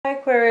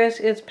Aquarius,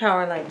 it's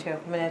Power and Light Tarot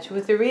coming at you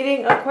with the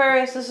reading.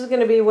 Aquarius, this is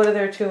going to be what are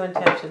their true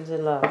intentions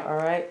in love,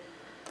 alright?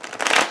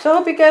 So I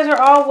hope you guys are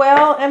all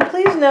well. And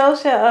please know,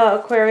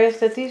 Aquarius,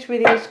 that these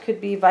readings could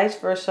be vice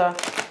versa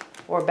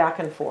or back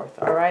and forth,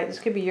 alright? This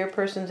could be your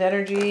person's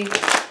energy,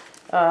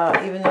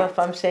 even though if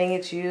I'm saying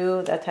it's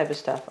you, that type of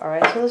stuff,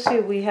 alright? So let's see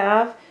what we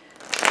have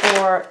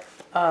for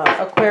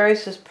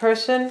Aquarius's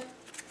person.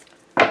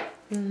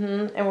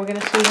 And we're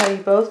going to see how you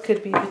both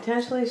could be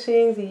potentially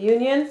seeing the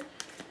union.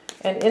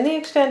 And in the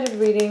extended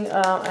reading,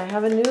 I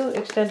have a new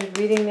extended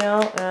reading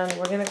now, and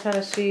we're going to kind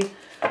of see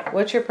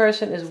what your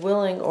person is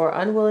willing or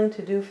unwilling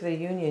to do for the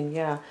union.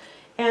 Yeah.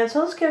 And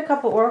so let's get a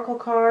couple oracle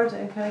cards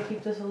and kind of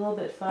keep this a little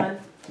bit fun.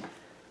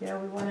 You know,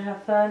 we want to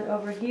have fun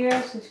over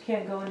here since you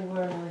can't go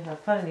anywhere and really have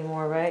fun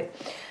anymore, right?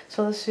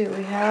 So let's see what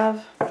we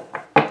have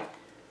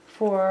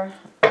for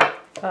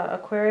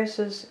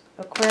Aquarius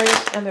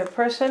and their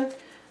person.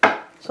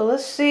 So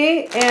let's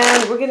see,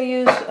 and we're going to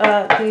use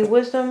the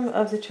Wisdom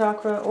of the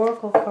Chakra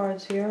Oracle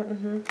cards here.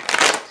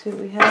 See what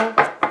we have.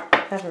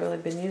 Haven't really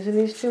been using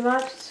these too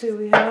much. Let's see what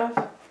we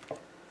have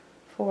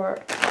for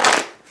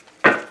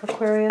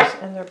Aquarius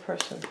and their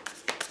person.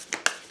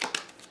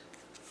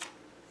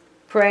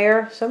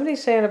 Prayer.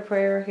 Somebody's saying a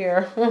prayer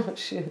here.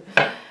 Shoot.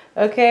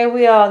 Okay,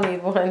 we all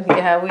need one.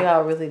 Yeah, we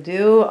all really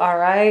do. All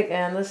right,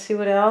 and let's see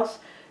what else.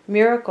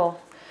 Miracle.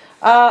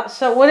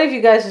 So one of you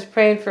guys is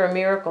praying for a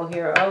miracle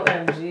here.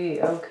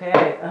 OMG.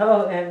 Okay.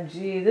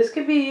 OMG. This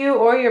could be you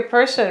or your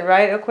person,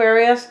 right,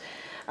 Aquarius?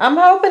 I'm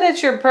hoping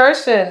it's your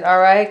person, all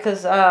right?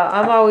 Because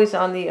I'm always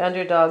on the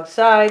underdog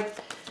side.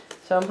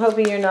 So I'm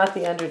hoping you're not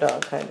the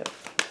underdog, kind of.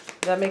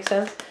 Does that make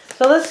sense?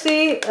 So let's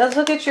see. Let's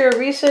look at your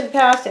recent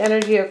past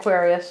energy,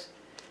 Aquarius.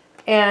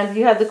 And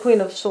you had the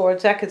Queen of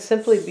Swords. That could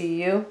simply be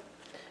you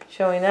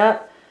showing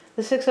up.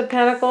 The Six of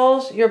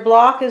Pentacles. Your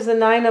block is the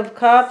Nine of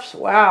Cups.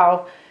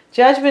 Wow.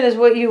 Judgment is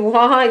what you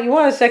want. You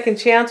want a second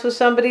chance with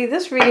somebody.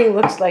 This reading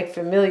looks like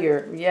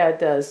familiar. Yeah, it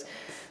does.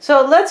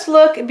 So let's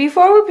look.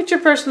 Before we put your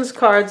person's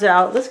cards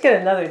out, let's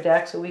get another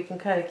deck so we can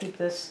kind of keep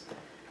this.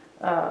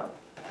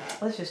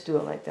 Let's just do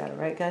it like that, all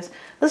right, guys?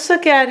 Let's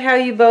look at how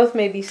you both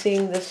may be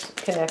seeing this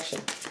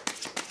connection.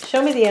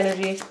 Show me the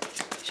energy.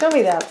 Show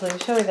me that,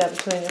 please. Show me that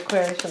between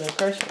Aquarius and their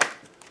person.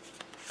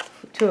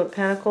 Two of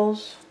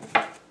Pentacles.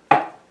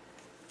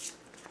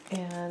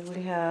 And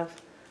we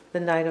have the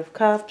Knight of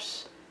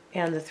Cups.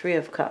 And the Three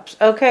of Cups.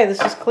 Okay,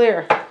 this is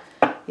clear.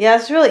 Yeah,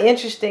 it's really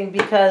interesting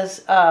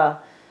because,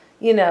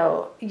 you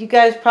know, you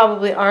guys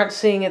probably aren't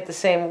seeing it the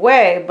same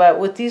way, but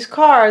with these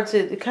cards,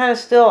 it kind of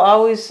still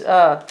always,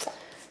 I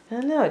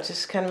don't know, it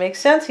just kind of makes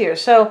sense here.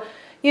 So,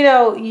 you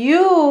know,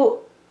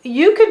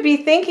 you could be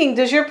thinking,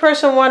 does your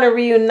person want to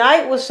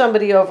reunite with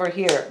somebody over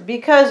here?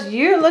 Because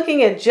you're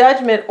looking at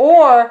judgment,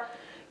 or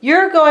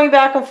you're going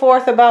back and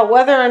forth about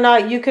whether or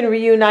not you can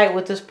reunite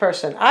with this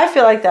person. I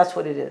feel like that's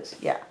what it is,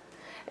 yeah.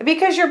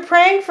 Because you're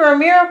praying for a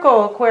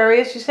miracle,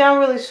 Aquarius. You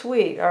sound really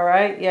sweet, all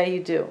right? Yeah, you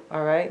do,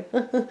 all right?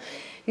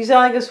 You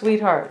sound like a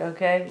sweetheart,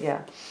 okay?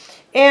 Yeah.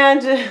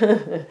 And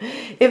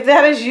if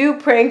that is you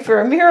praying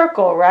for a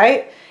miracle,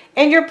 right?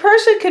 And your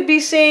person could be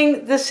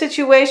seeing the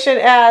situation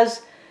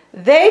as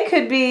they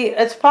could be,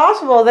 it's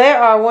possible they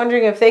are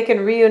wondering if they can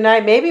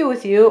reunite maybe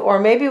with you or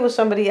maybe with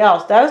somebody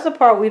else. That is the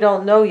part we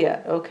don't know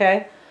yet,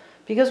 okay?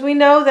 Because we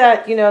know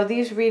that, you know,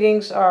 these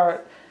readings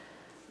are...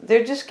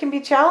 they just can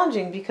be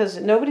challenging because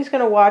nobody's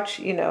going to watch,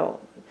 you know,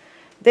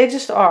 they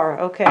just are,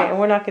 okay? And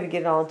we're not going to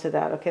get all into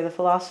that, okay, the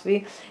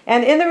philosophy.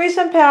 And in the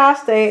recent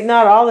past,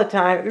 not all the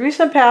time, the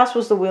recent past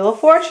was the Wheel of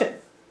Fortune.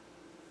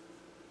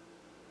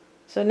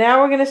 So now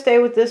we're going to stay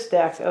with this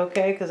deck,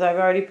 okay, because I've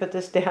already put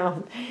this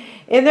down.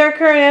 In their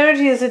current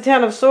energy is the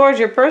Ten of Swords.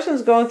 Your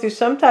person's going through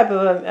some type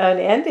of an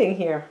ending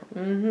here.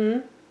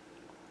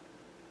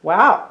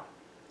 Wow.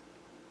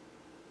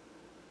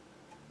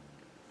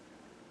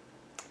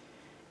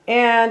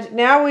 And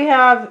now we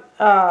have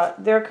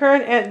their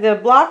current, the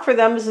block for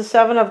them is the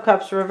Seven of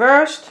Cups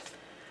reversed.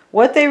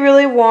 What they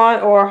really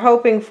want or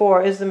hoping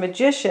for is the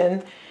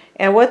Magician.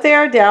 And what they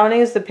are doubting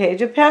is the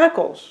Page of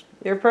Pentacles.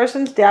 Your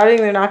person's doubting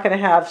they're not going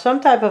to have some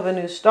type of a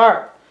new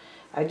start.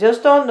 I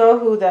just don't know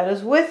who that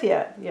is with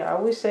yet. Yeah, I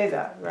always say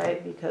that,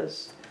 right?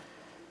 Because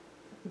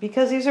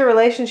these are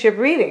relationship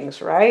readings,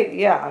 right?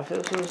 Yeah, if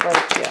it was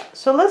like, yeah.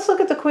 So let's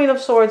look at the Queen of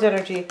Swords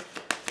energy,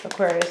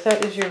 Aquarius.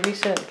 That is your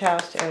recent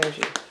past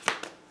energy.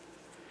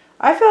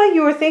 I feel like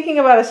you were thinking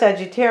about a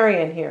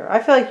Sagittarian here. I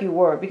feel like you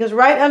were, because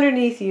right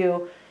underneath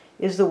you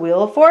is the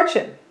Wheel of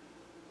Fortune.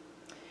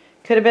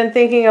 Could have been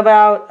thinking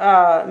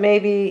about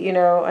maybe, you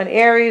know, an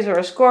Aries or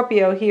a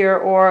Scorpio here,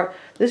 or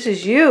this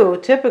is you,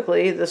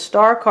 typically, the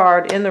Star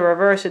card in the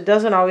reverse. It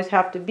doesn't always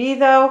have to be,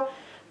 though,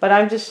 but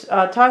I'm just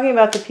talking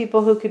about the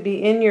people who could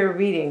be in your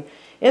reading.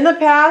 In the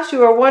past, you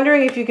were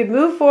wondering if you could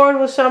move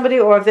forward with somebody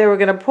or if they were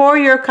going to pour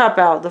your cup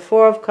out, the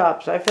Four of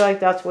Cups. I feel like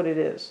that's what it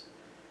is.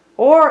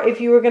 Or if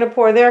you were going to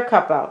pour their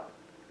cup out.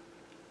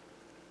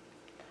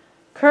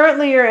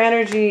 Currently, your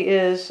energy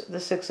is the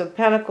Six of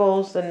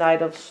Pentacles, the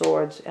Knight of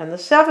Swords, and the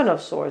Seven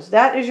of Swords.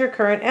 That is your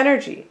current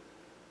energy.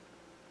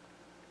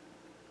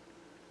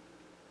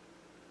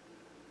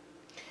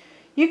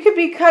 You could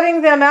be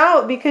cutting them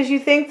out because you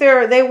think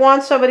they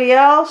want somebody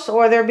else,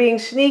 or they're being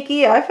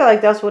sneaky. I feel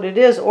like that's what it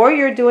is. Or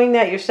you're doing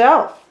that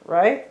yourself,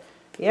 right?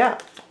 Yeah.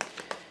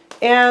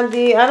 And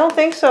I don't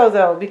think so,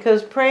 though,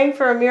 because praying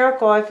for a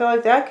miracle, I feel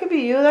like that could be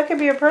you. That could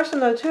be a person,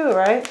 though, too,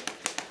 right?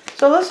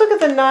 So let's look at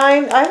the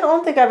 9. I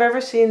don't think I've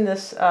ever seen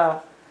this.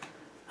 I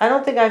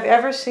don't think I've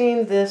ever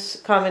seen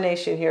this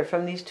combination here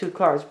from these 2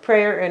 cards,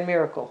 prayer and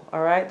miracle.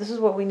 All right? This is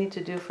what we need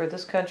to do for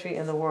this country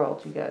and the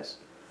world, you guys.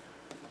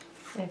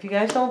 And if you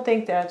guys don't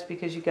think that, it's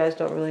because you guys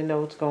don't really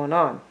know what's going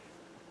on,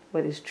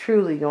 what is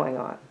truly going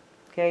on.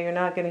 Okay? You're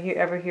not going to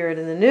ever hear it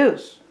in the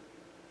news,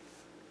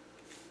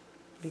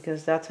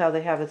 because that's how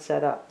they have it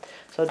set up.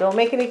 So don't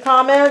make any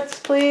comments,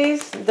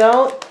 please.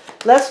 Don't.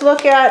 Let's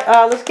look at,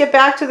 let's get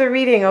back to the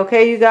reading,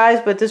 okay, you guys?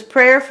 But this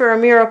prayer for a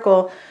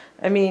miracle,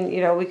 I mean,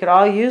 you know, we could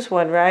all use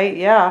one, right?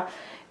 Yeah.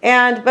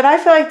 But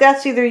I feel like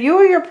that's either you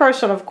or your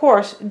person, of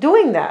course,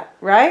 doing that,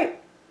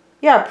 right?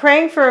 Yeah,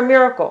 praying for a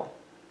miracle.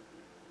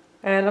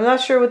 And I'm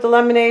not sure what the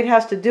lemonade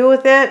has to do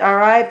with it, all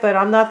right? But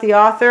I'm not the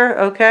author,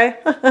 okay?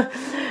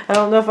 I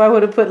don't know if I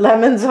would have put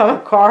lemons on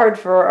a card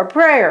for a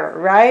prayer,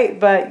 right?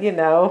 But, you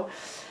know,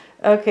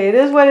 okay, it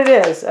is what it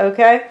is,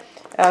 okay?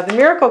 The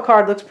miracle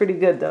card looks pretty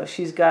good, though.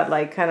 She's got,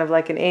 like, kind of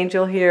like an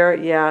angel here.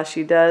 Yeah,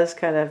 she does,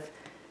 kind of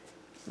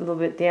a little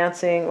bit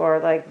dancing, or,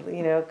 like,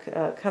 you know,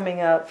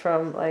 coming up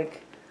from,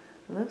 like,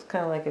 it looks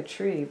kind of like a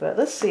tree. But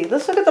let's see.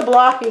 Let's look at the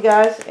block, you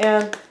guys.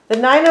 And the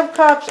 9 of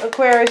Cups,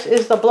 Aquarius,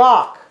 is the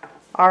block,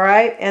 all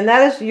right? And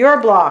that is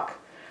your block,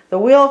 the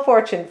Wheel of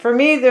Fortune. For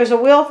me, there's a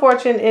Wheel of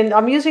Fortune, and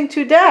I'm using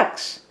 2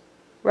 decks,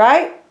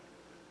 right?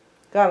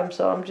 God, I'm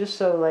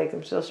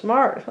so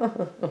smart.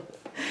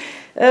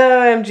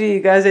 OMG, you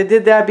guys, I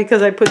did that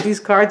because I put these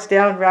cards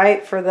down,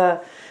 right,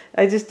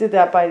 I just did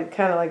that by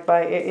kind of like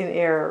in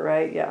error,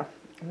 right? Yeah.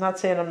 I'm not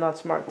saying I'm not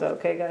smart, though,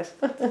 okay, guys?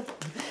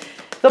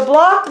 The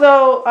block,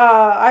 though,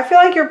 I feel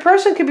like your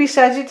person could be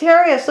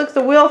Sagittarius. Look,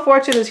 the Wheel of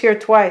Fortune is here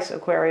twice,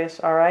 Aquarius,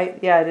 all right?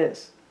 Yeah, it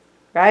is,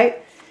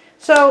 right?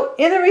 So,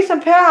 in the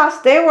recent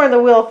past, they were in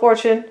the Wheel of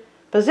Fortune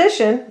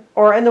position,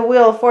 or in the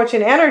Wheel of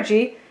Fortune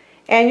energy,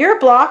 and your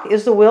block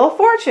is the Wheel of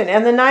Fortune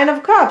and the 9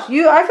 of Cups.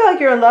 I feel like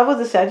you're in love with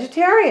a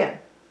Sagittarian.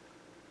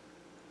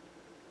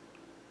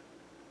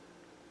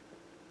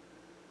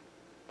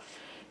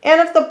 And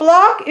if the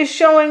block is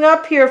showing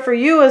up here for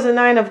you as a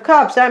 9 of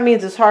Cups, that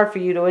means it's hard for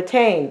you to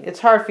attain. It's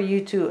hard for you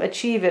to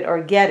achieve it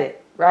or get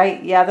it,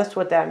 right? Yeah, that's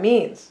what that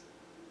means.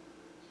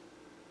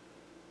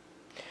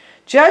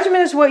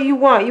 Judgment is what you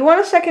want. You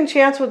want a second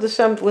chance with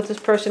this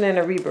person in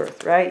a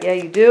rebirth, right? Yeah,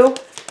 you do.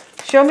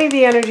 Show me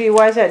the energy.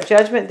 Why is that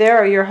judgment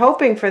there? Or you're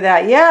hoping for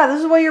that. Yeah,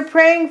 this is what you're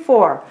praying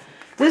for.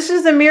 This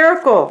is the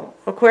miracle,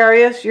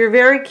 Aquarius. You're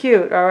very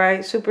cute, all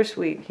right? Super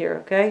sweet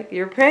here, okay?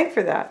 You're praying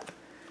for that.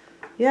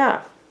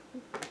 Yeah.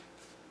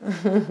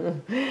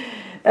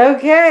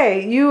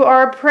 Okay, you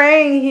are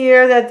praying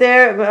here that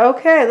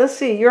okay, let's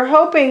see. You're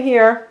hoping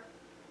here.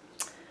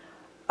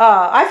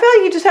 I feel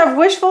like you just have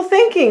wishful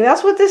thinking.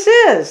 That's what this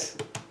is.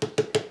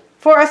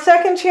 For a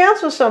second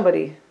chance with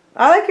somebody.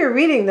 I like your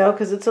reading, though,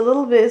 because it's a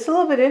little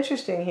bit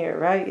interesting here,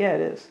 right? Yeah,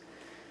 it is.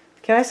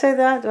 Can I say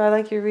that? Do I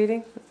like your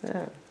reading?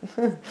 Yeah.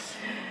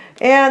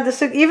 And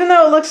this, even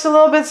though it looks a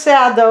little bit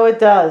sad, though, it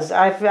does.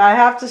 I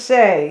have to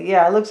say,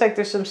 yeah, it looks like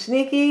there's some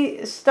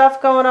sneaky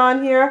stuff going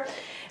on here.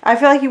 I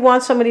feel like you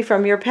want somebody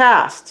from your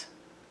past.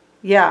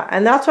 Yeah,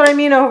 and that's what I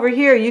mean over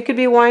here. You could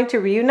be wanting to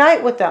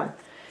reunite with them.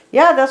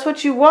 Yeah, that's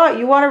what you want.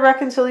 You want a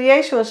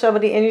reconciliation with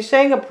somebody, and you're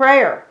saying a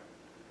prayer.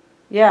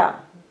 Yeah.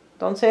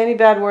 Don't say any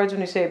bad words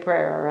when you say a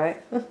prayer, all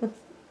right?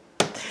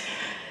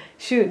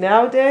 Shoot,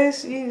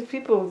 nowadays,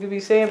 people could be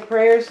saying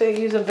prayers,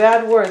 using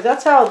bad words.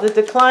 That's how the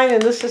decline in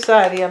this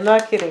society. I'm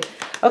not kidding.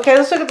 Okay,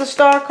 let's look at the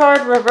Star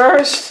card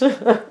reversed.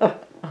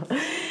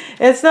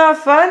 It's not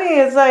funny.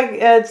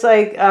 It's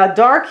like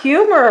dark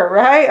humor,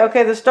 right?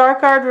 Okay, the Star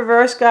card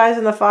reversed, guys,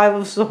 and the 5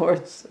 of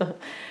Swords.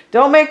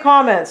 Don't make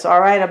comments,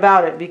 all right,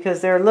 about it,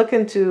 because they're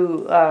looking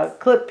to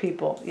clip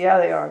people. Yeah,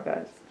 they are,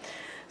 guys.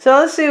 So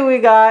let's see what we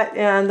got.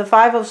 And the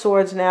 5 of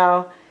Swords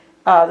now.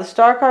 The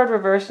Star card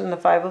reversed and the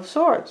 5 of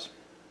Swords.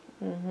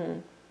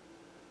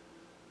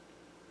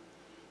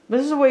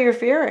 This is what you're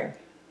fearing.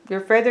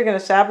 You're afraid they're going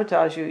to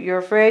sabotage you. You're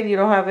afraid you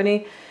don't have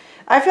any...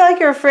 I feel like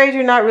you're afraid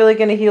you're not really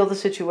going to heal the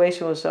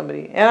situation with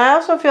somebody. And I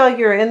also feel like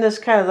you're in this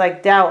kind of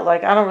like doubt.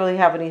 Like, I don't really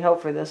have any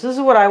hope for this. This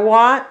is what I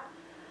want.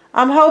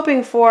 I'm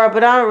hoping for it,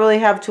 but I don't really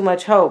have too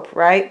much hope,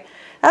 right?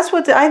 That's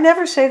what I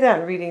never say that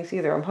in readings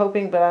either. I'm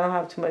hoping, but I don't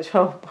have too much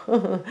hope.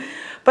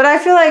 But I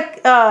feel like,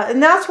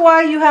 and that's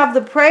why you have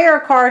the prayer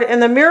card and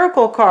the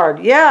miracle card.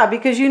 Yeah,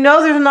 because you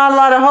know there's not a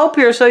lot of hope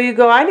here. So you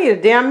go, I need a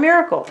damn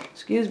miracle.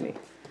 Excuse me.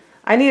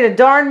 I need a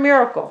darn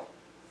miracle.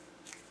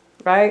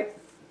 Right?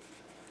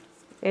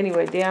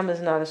 Anyway, damn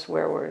is not a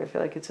swear word. I feel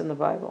like it's in the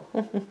Bible.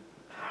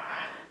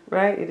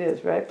 Right? It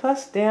is, right?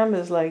 Plus, damn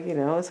is like, you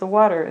know, it's a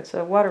water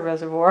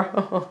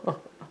reservoir.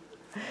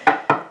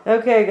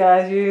 Okay,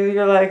 guys,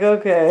 you're like,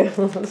 okay,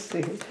 let's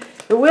see.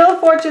 The Wheel of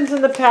Fortune's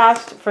in the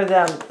past for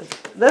them.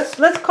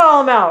 Let's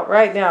call them out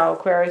right now,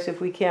 Aquarius, if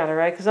we can, all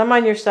right? Because I'm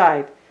on your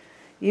side.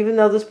 Even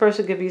though this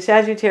person could be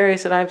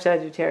Sagittarius and I'm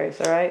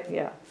Sagittarius, all right?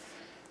 Yeah.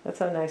 That's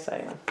how nice I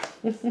am.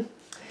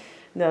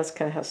 No, that's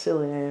kind of how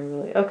silly I am,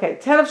 really. Okay,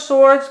 Ten of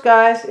Swords,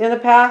 guys, in the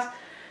past.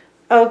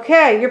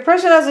 Okay, your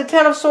person has a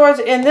Ten of Swords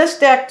in this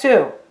deck,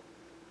 too.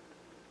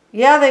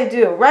 Yeah, they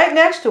do. Right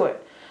next to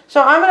it.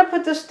 So I'm going to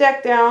put this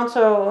deck down,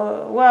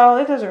 so, well,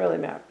 it doesn't really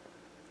matter.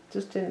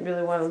 Just didn't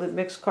really want to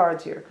mix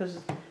cards here, because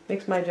it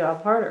makes my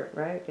job harder,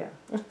 right? Yeah.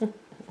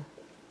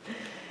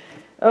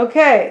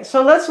 Okay,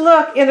 so let's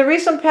look. In the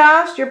recent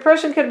past, your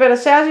person could have been a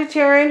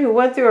Sagittarian who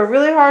went through a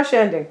really harsh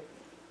ending.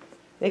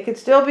 They could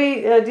still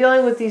be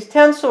dealing with these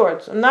 10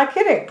 swords. I'm not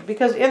kidding,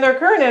 because in their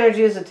current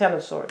energy is a 10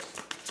 of swords.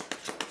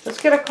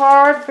 Let's get a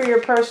card for your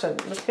person.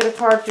 Let's get a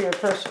card for your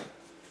person.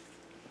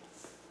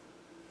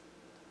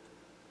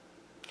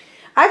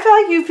 I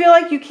feel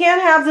like you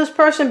can't have this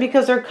person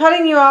because they're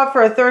cutting you out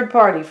for a third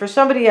party, for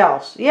somebody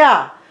else.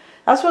 Yeah,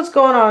 that's what's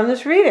going on in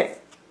this reading.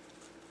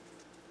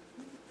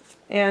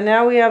 And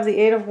now we have the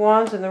Eight of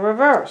Wands in the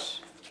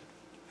reverse.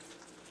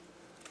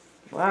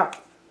 Wow.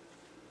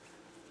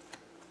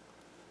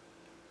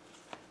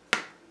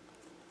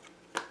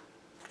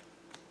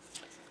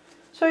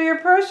 So your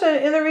person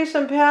in the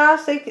recent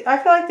past, I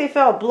feel like they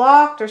felt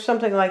blocked or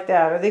something like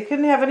that, or they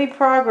couldn't have any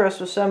progress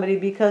with somebody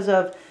because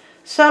of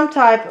some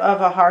type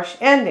of a harsh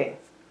ending.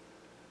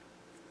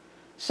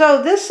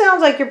 So this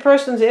sounds like your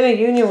person's in a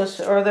union with,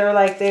 or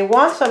they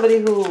want somebody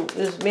who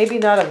is maybe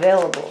not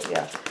available.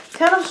 Yeah.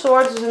 Ten of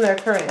Swords is in their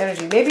current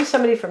energy. Maybe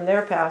somebody from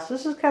their past.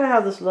 This is kind of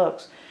how this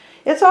looks.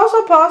 It's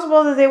also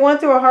possible that they went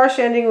through a harsh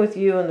ending with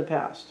you in the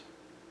past.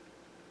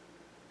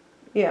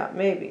 Yeah,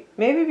 maybe.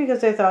 Maybe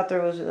because they thought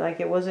there was,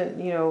 it wasn't,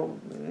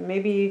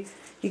 maybe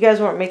you guys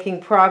weren't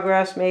making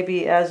progress,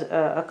 maybe as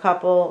a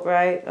couple,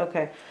 right?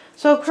 Okay.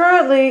 So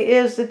currently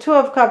is the Two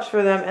of Cups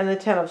for them and the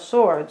Ten of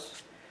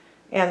Swords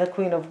and the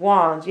Queen of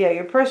Wands. Yeah,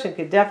 your person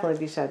could definitely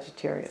be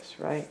Sagittarius,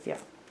 right? Yeah.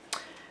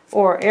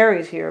 Or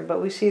Aries here,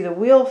 but we see the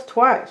Wheel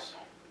twice.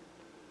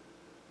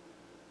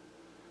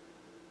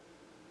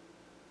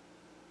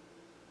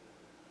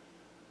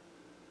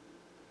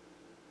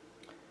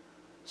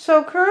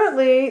 So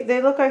currently,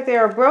 they look like they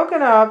are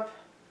broken up.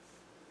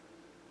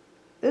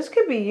 This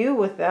could be you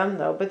with them,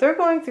 though, but they're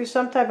going through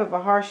some type of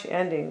a harsh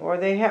ending, or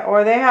they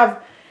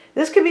have.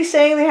 This could be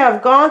saying they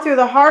have gone through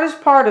the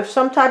hardest part of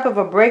some type of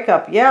a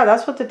breakup. Yeah,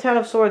 that's what the Ten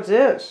of Swords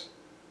is.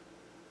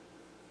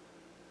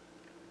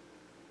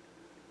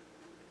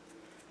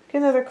 Get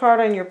another card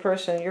on your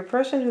person. Your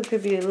person who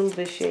could be a little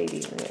bit shady.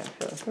 Yeah.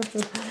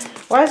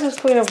 Why is this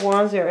Queen of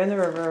Wands there in the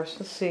reverse?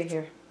 Let's see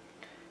here.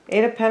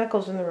 Eight of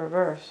Pentacles in the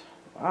reverse.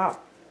 Wow.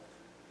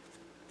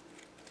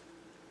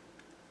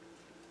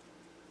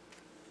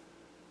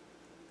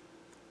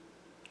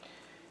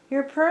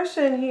 Your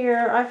person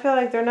here, I feel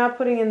like they're not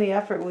putting in the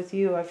effort with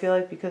you. I feel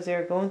like because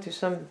they're going through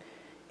some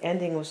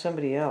ending with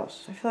somebody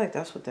else. I feel like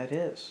that's what that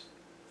is.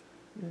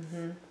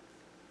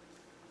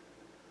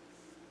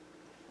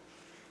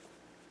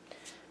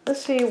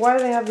 Let's see, why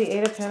do they have the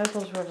Eight of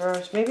Pentacles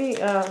reversed? Maybe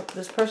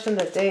this person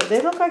that they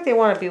look like they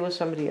want to be with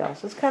somebody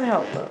else. That's kind of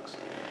how it looks.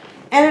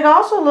 And it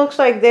also looks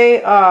like they,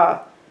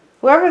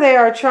 whoever they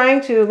are trying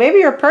to, maybe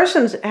your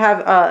person's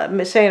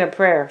have saying a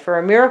prayer for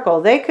a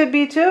miracle. They could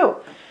be too.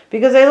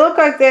 Because they look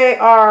like they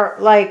are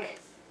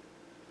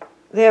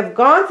they have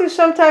gone through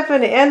some type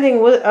of an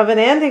ending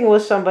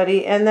with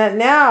somebody, and that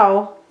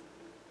now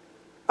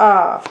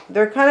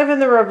they're kind of in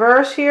the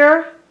reverse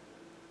here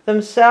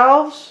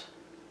themselves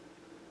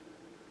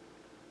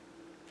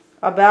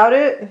about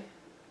it.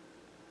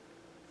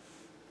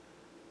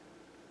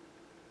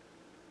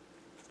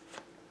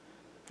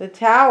 The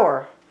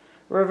Tower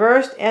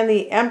reversed and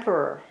the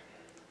Emperor.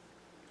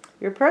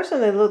 Your person,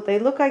 they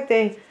look like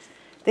they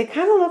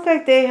kind of look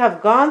like they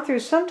have gone through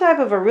some type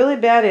of a really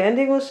bad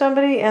ending with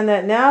somebody, and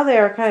that now they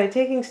are kind of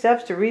taking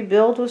steps to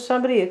rebuild with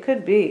somebody. It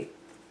could be.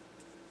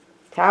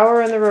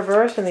 Tower in the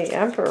reverse and the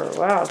Emperor.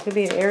 Wow, it could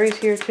be an Aries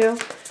here too.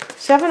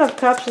 Seven of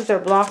Cups is their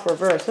block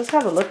reverse. Let's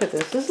have a look at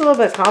this. This is a little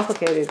bit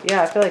complicated.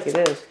 Yeah, I feel like it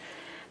is.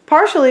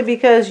 Partially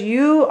because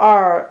you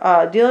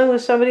are dealing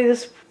with somebody,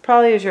 this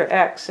probably is your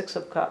ex, Six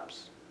of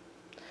Cups.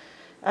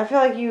 I feel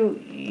like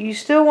you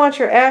still want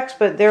your ex,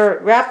 but they're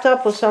wrapped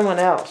up with someone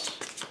else.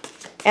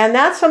 And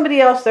that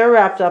somebody else they're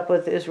wrapped up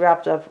with is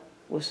wrapped up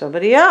with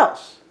somebody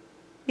else.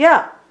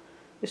 Yeah.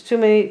 There's too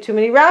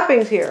many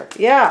wrappings here.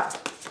 Yeah.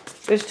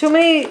 There's too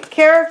many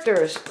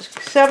characters.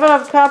 Seven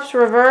of Cups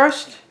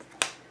reversed.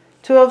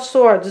 Two of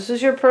Swords. This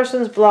is your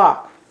person's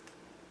block.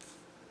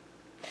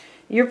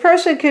 Your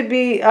person could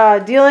be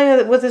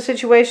dealing with a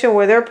situation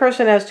where their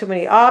person has too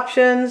many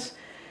options.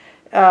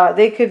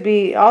 They could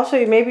be,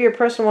 also maybe your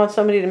person wants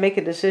somebody to make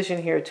a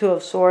decision here. Two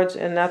of Swords,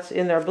 and that's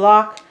in their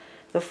block.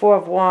 The Four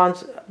of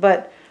Wands.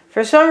 But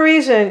for some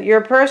reason, your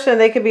person,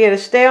 they could be at a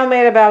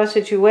stalemate about a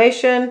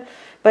situation.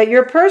 But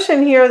your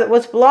person here,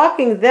 what's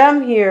blocking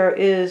them here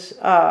is,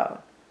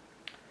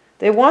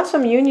 they want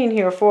some union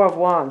here, Four of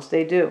Wands.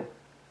 They do.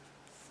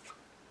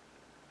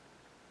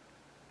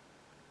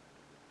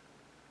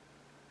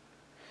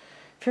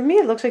 For me,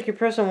 it looks like your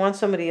person wants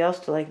somebody else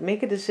to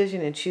make a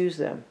decision and choose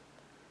them.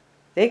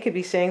 They could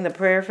be saying the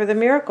prayer for the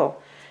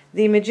miracle.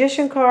 The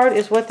Magician card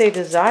is what they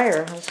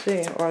desire, let's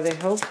see, or they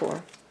hope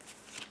for.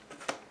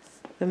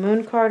 The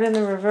Moon card in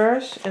the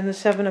reverse and the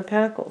Seven of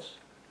Pentacles.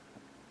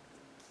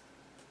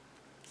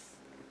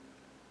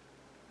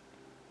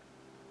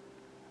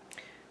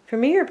 For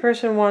me, your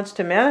person wants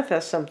to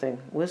manifest something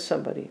with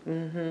somebody.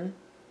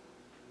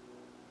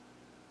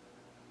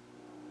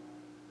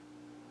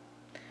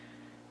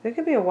 There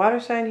could be a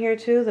water sign here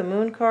too, the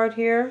Moon card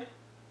here.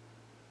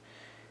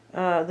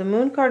 The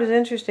Moon card is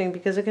interesting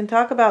because it can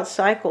talk about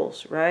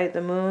cycles, right?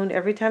 The Moon,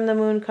 every time the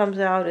Moon comes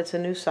out, it's a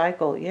new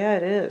cycle. Yeah,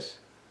 it is.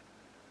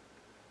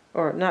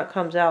 Or not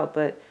comes out,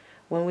 but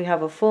when we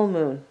have a full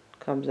moon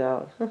comes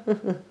out.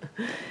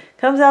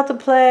 Comes out to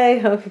play,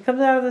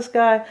 comes out of the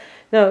sky.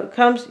 No, it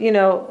comes, you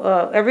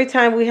know, every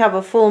time we have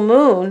a full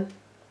moon,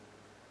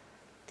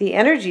 the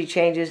energy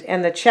changes,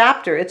 and the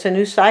chapter, it's a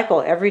new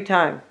cycle every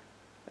time.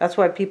 That's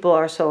why people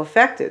are so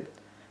affected.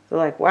 They're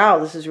like, wow,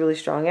 this is really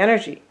strong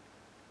energy.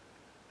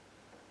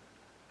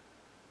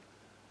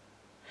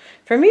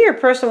 For me, your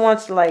person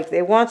wants to, like,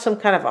 they want some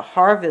kind of a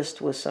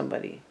harvest with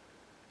somebody.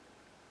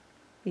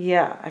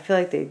 Yeah, I feel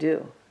like they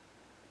do.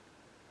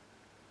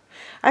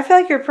 I feel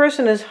like your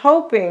person is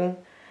hoping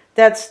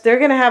that they're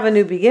going to have a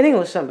new beginning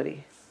with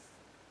somebody.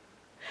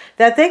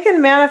 That they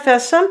can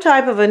manifest some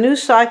type of a new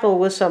cycle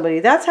with somebody.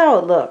 That's how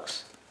it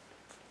looks.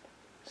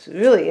 It's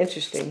really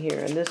interesting here.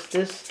 And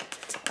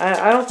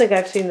I don't think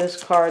I've seen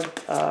this card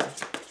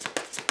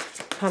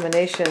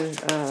combination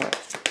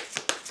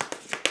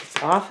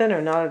often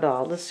or not at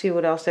all. Let's see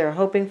what else they're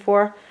hoping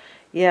for.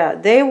 Yeah,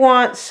 they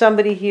want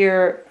somebody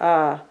here,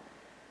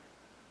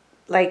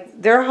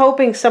 like they're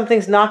hoping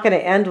something's not going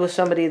to end with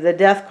somebody. The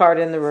Death card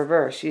in the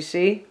reverse, you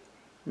see?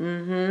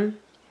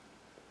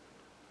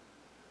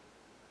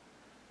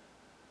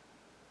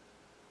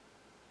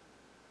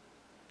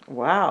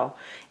 Wow.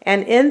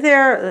 And in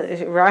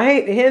there,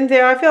 right, in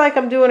there, I feel like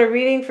I'm doing a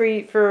reading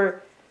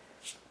for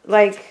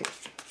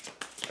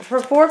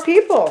 4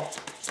 people.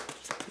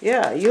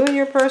 Yeah, you and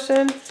your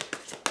person,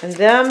 and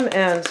them,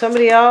 and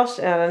somebody else,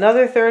 and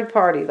another third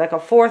party, like a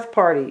fourth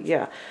party,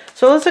 yeah.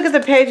 So let's look at the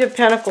Page of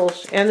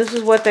Pentacles, and this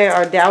is what they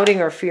are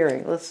doubting or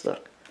fearing. Let's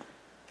look.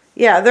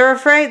 Yeah, they're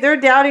afraid, they're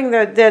doubting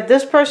that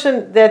this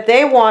person that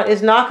they want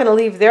is not going to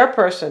leave their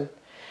person.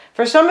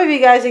 For some of you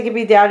guys, they could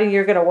be doubting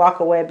you're going to walk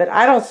away, but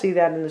I don't see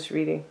that in this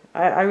reading.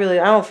 I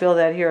don't feel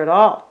that here at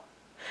all.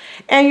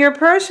 And your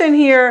person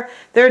here,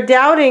 they're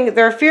doubting,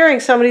 they're fearing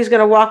somebody's going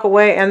to walk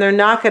away and they're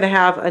not going to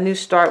have a new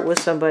start with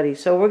somebody.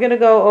 So we're going to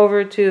go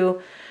over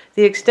to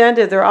the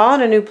extended. They're all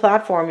on a new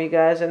platform, you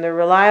guys, and they're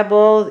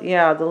reliable.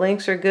 Yeah, the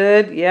links are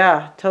good.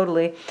 Yeah,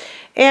 totally.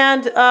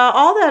 And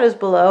all that is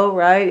below,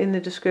 right, in the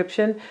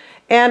description.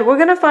 And we're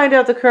going to find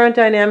out the current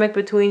dynamic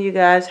between you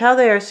guys, how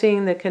they are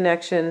seeing the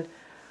connection,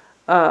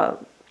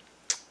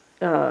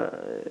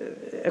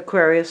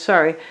 Aquarius,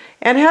 sorry,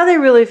 and how they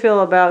really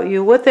feel about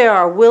you, what they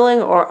are willing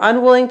or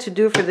unwilling to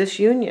do for this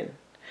union.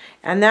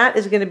 And that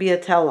is going to be a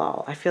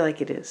tell-all. I feel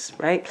like it is,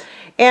 right?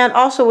 And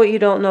also what you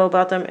don't know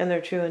about them and their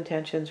true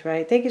intentions,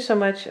 right? Thank you so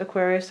much,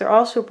 Aquarius. They're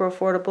all super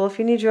affordable. If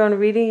you need your own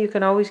reading, you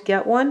can always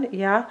get one.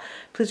 Yeah.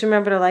 Please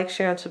remember to like,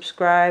 share, and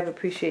subscribe.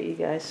 Appreciate you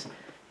guys.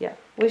 Yeah.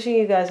 Wishing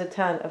you guys a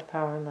ton of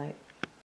power and light.